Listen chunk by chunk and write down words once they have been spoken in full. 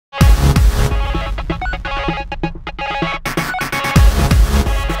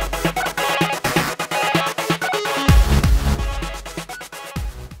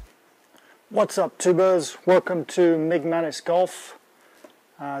What's up, tubers? Welcome to Migmatis Golf.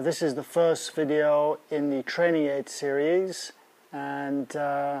 This is the first video in the training aid series, and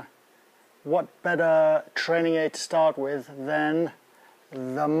what better training aid to start with than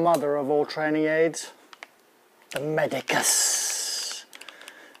the mother of all training aids, the Medicus.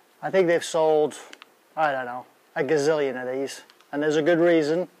 I think they've sold, I don't know, a gazillion of these, and there's a good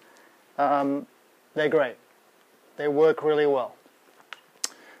reason. They're great. They work really well.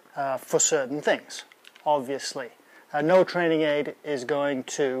 For certain things, obviously. No training aid is going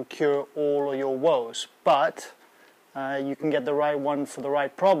to cure all of your woes, but you can get the right one for the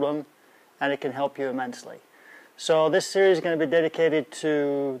right problem, and it can help you immensely. So this series is going to be dedicated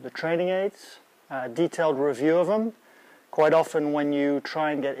to the training aids, detailed review of them. Quite often when you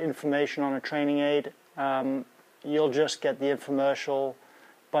try and get information on a training aid, you'll just get the infomercial,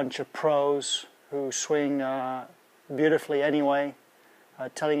 bunch of pros who swing beautifully anyway,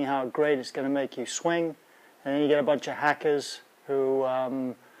 telling you how great it's going to make you swing, and then you get a bunch of hackers who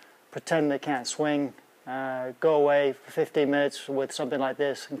pretend they can't swing, go away for 15 minutes with something like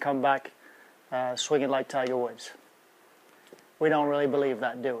this and come back swinging like Tiger Woods. We don't really believe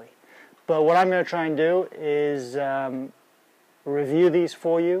that, do we? But what I'm going to try and do is review these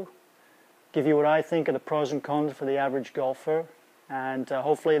for you, give you what I think are the pros and cons for the average golfer, and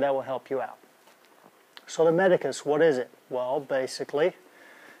hopefully that will help you out. So the Medicus, what is it? Well, basically,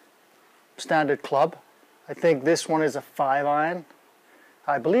 standard club. I think this one is a 5-iron.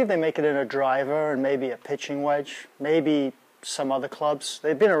 I believe they make it in a driver and maybe a pitching wedge, maybe some other clubs.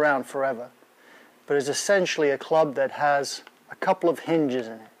 They've been around forever. But it's essentially a club that has a couple of hinges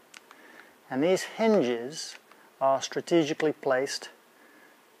in it. And these hinges are strategically placed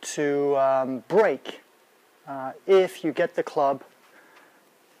to break if you get the club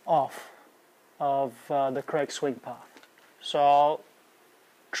off of the correct swing path. So I'll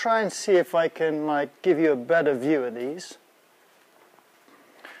try and see if I can give you a better view of these.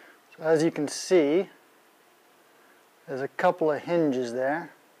 So as you can see, there's a couple of hinges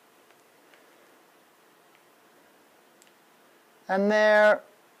there, and they're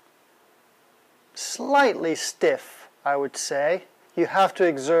slightly stiff, I would say. You have to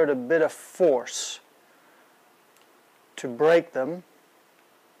exert a bit of force to break them.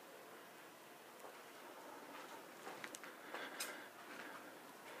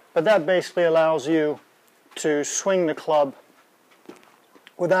 But that basically allows you to swing the club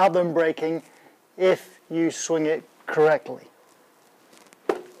without them breaking if you swing it correctly.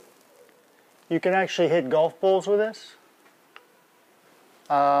 You can actually hit golf balls with this.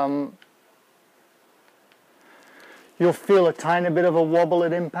 You'll feel a tiny bit of a wobble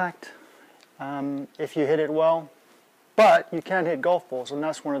at impact if you hit it well, but you can hit golf balls, and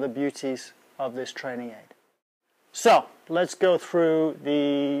that's one of the beauties of this training aid. So, let's go through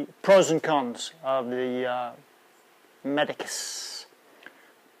the pros and cons of the Medicus.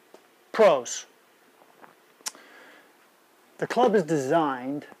 Pros. The club is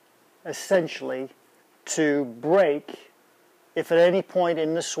designed, essentially, to break if at any point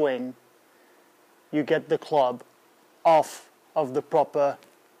in the swing you get the club off of the proper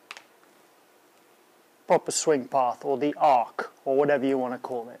swing path, or the arc, or whatever you want to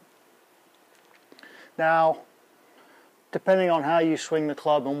call it. Now, depending on how you swing the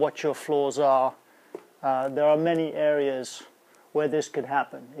club and what your flaws are, there are many areas where this could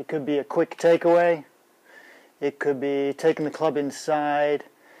happen. It could be a quick takeaway, it could be taking the club inside,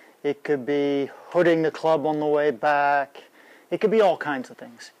 it could be hooding the club on the way back, it could be all kinds of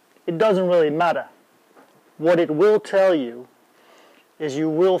things. It doesn't really matter. What it will tell you is you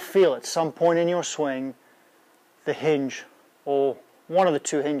will feel at some point in your swing the hinge, or one of the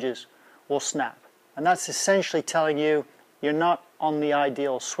two hinges, will snap. And that's essentially telling you you're not on the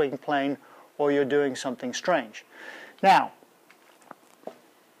ideal swing plane, or you're doing something strange. Now,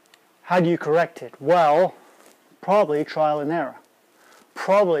 how do you correct it? Well, probably trial and error.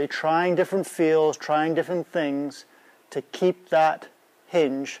 Probably trying different feels, trying different things to keep that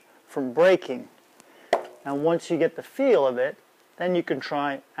hinge from breaking. And once you get the feel of it, then you can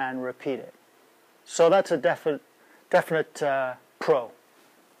try and repeat it. So that's a definite pro.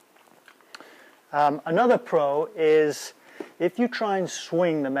 Another pro is if you try and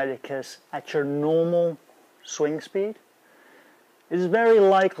swing the Medicus at your normal swing speed, it is very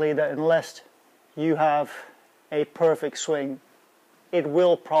likely that unless you have a perfect swing, it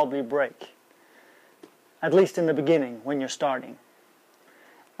will probably break, at least in the beginning when you're starting.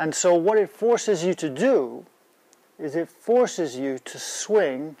 And so what it forces you to do is it forces you to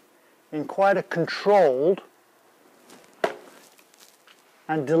swing in quite a controlled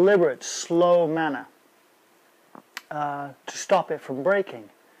and deliberate, slow manner to stop it from breaking.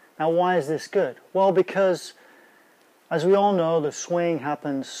 Now, why is this good? Well, because as we all know, the swing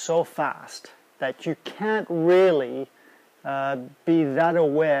happens so fast that you can't really be that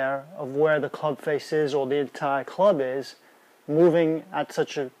aware of where the club face is or the entire club is moving at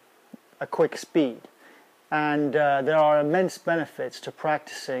such a quick speed. And there are immense benefits to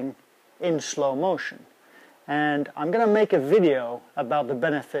practicing in slow motion. And I'm going to make a video about the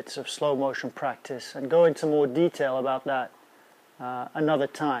benefits of slow motion practice and go into more detail about that another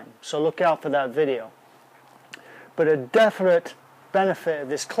time. So look out for that video. But a definite benefit of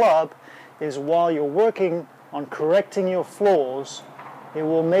this club is while you're working on correcting your flaws, it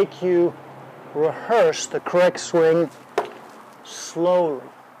will make you rehearse the correct swing slowly.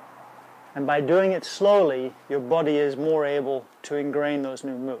 And by doing it slowly, your body is more able to ingrain those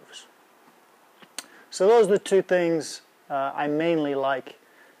new moves. So those are the two things I mainly like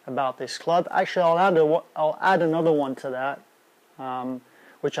about this club. Actually, I'll add another one to that,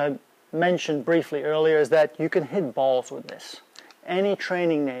 which I mentioned briefly earlier, is that you can hit balls with this. Any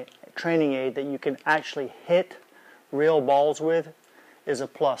training aid that you can actually hit real balls with is a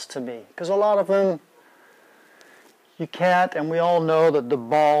plus to me. Because a lot of them you can't, and we all know that the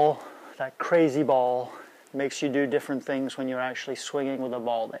ball, that crazy ball, makes you do different things when you're actually swinging with a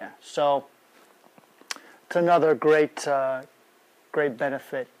ball there. So it's another great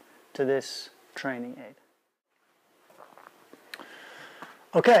benefit to this training aid.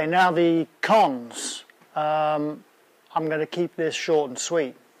 Okay, now the cons. I'm going to keep this short and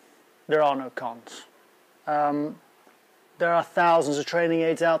sweet. There are no cons. There are thousands of training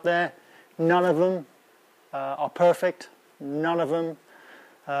aids out there. None of them are perfect. None of them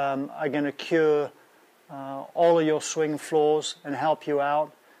are going to cure all of your swing flaws and help you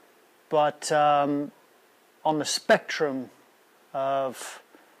out. But on the spectrum of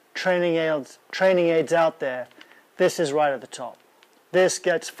training aids out there, this is right at the top. This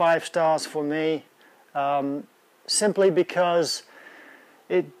gets 5 stars for me, simply because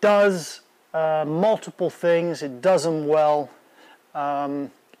it does multiple things. It does them well.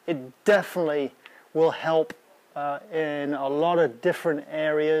 It definitely will help in a lot of different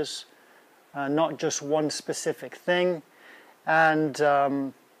areas, not just one specific thing. And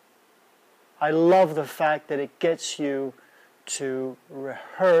I love the fact that it gets you to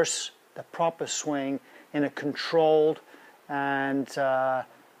rehearse the proper swing in a controlled and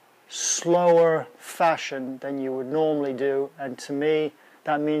slower fashion than you would normally do. And to me,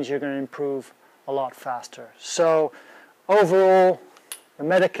 that means you're going to improve a lot faster. So overall, the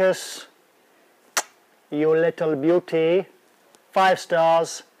Medicus, you little beauty, 5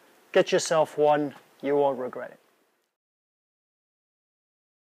 stars. Get yourself one, you won't regret it.